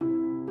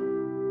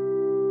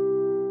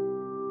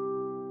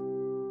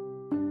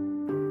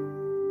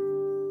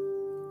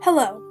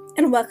Hello,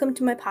 and welcome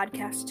to my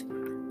podcast.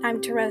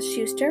 I'm Therese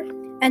Schuster,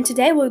 and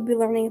today we'll be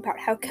learning about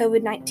how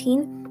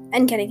COVID-19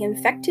 and getting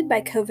infected by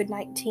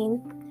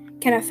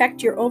COVID-19 can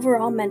affect your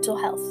overall mental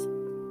health.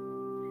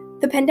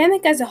 The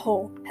pandemic as a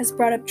whole has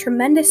brought up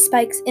tremendous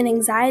spikes in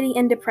anxiety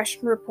and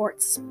depression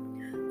reports.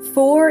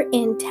 4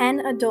 in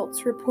 10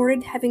 adults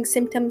reported having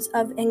symptoms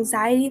of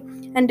anxiety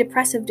and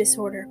depressive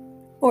disorder,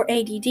 or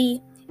ADD,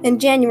 in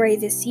January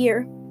this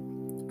year,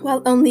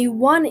 while only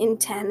 1 in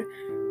 10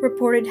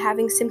 reported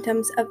having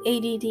symptoms of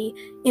ADD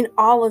in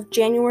all of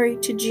January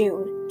to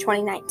June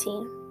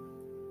 2019.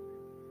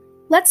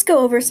 Let's go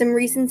over some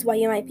reasons why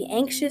you might be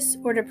anxious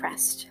or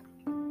depressed.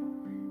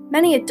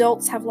 Many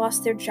adults have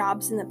lost their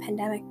jobs in the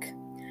pandemic.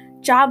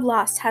 Job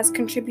loss has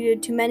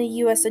contributed to many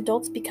U.S.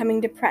 adults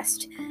becoming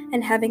depressed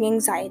and having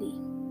anxiety.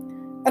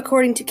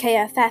 According to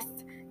KFF,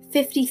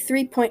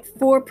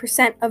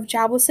 53.4% of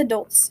jobless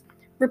adults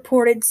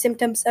reported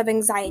symptoms of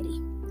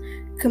anxiety,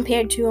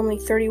 compared to only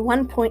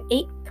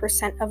 31.8%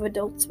 of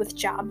adults with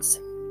jobs.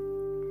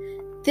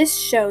 This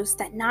shows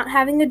that not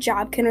having a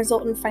job can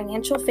result in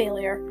financial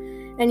failure,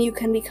 and you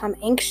can become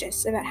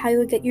anxious about how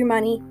you'll get your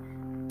money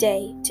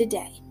day to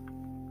day.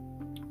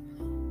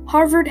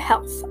 Harvard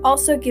Health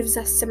also gives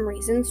us some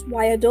reasons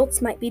why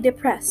adults might be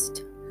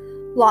depressed: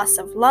 loss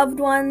of loved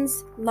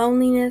ones,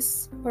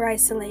 loneliness, or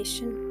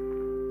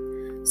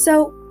isolation.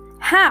 So,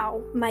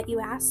 how, might you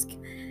ask,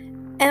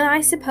 am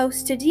I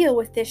supposed to deal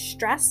with this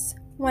stress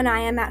when I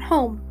am at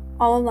home,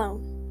 all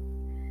alone?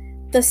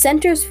 The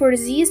Centers for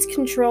Disease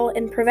Control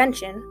and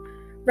Prevention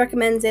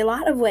recommends a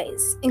lot of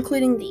ways,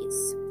 including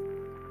these.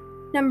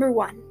 Number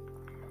 1,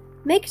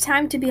 make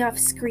time to be off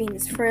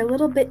screens for a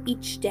little bit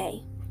each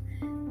day.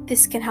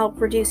 This can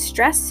help reduce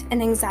stress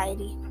and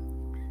anxiety.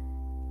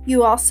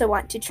 You also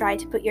want to try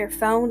to put your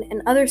phone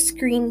and other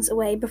screens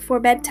away before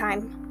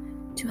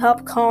bedtime to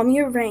help calm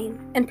your brain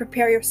and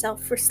prepare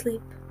yourself for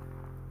sleep.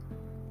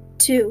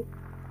 2,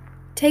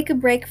 take a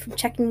break from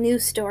checking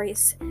news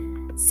stories.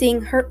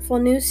 Seeing hurtful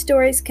news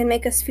stories can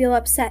make us feel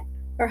upset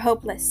or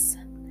hopeless.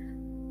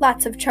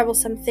 Lots of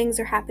troublesome things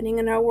are happening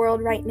in our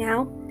world right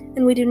now,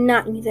 and we do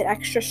not need that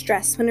extra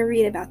stress when we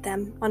read about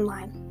them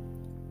online.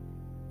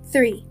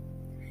 3,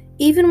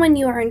 even when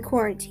you are in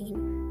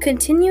quarantine,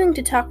 continuing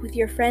to talk with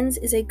your friends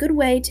is a good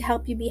way to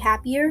help you be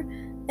happier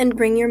and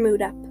bring your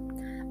mood up.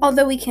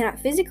 Although we cannot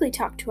physically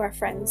talk to our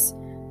friends,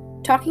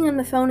 talking on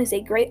the phone is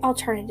a great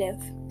alternative.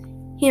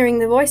 Hearing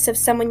the voice of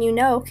someone you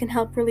know can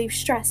help relieve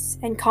stress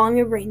and calm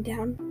your brain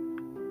down.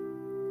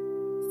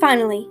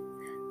 Finally,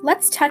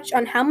 let's touch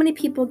on how many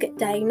people get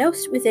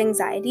diagnosed with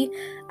anxiety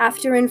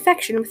after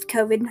infection with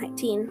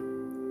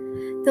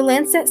COVID-19. The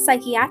Lancet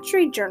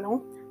Psychiatry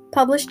Journal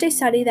published a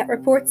study that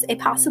reports a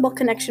possible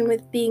connection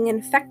with being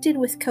infected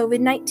with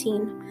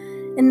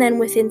COVID-19 and then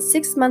within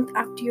 6 months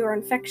after your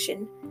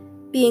infection,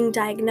 being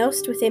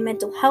diagnosed with a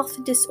mental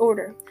health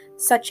disorder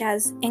such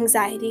as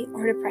anxiety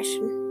or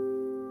depression.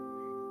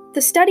 The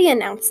study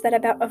announced that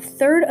about a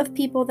third of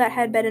people that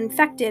had been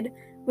infected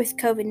with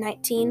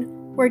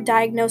COVID-19 were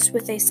diagnosed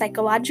with a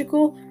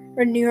psychological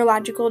or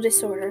neurological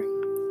disorder.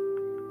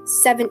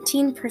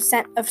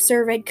 17% of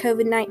surveyed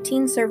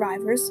COVID-19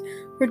 survivors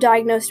were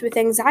diagnosed with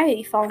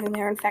anxiety following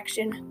their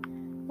infection,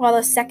 while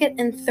the second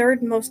and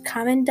third most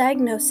common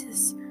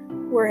diagnoses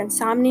were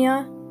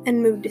insomnia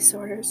and mood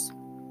disorders.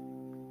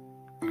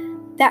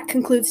 That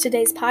concludes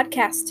today's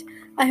podcast.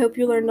 I hope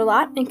you learned a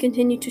lot and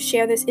continue to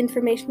share this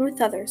information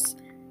with others.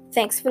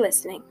 Thanks for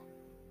listening.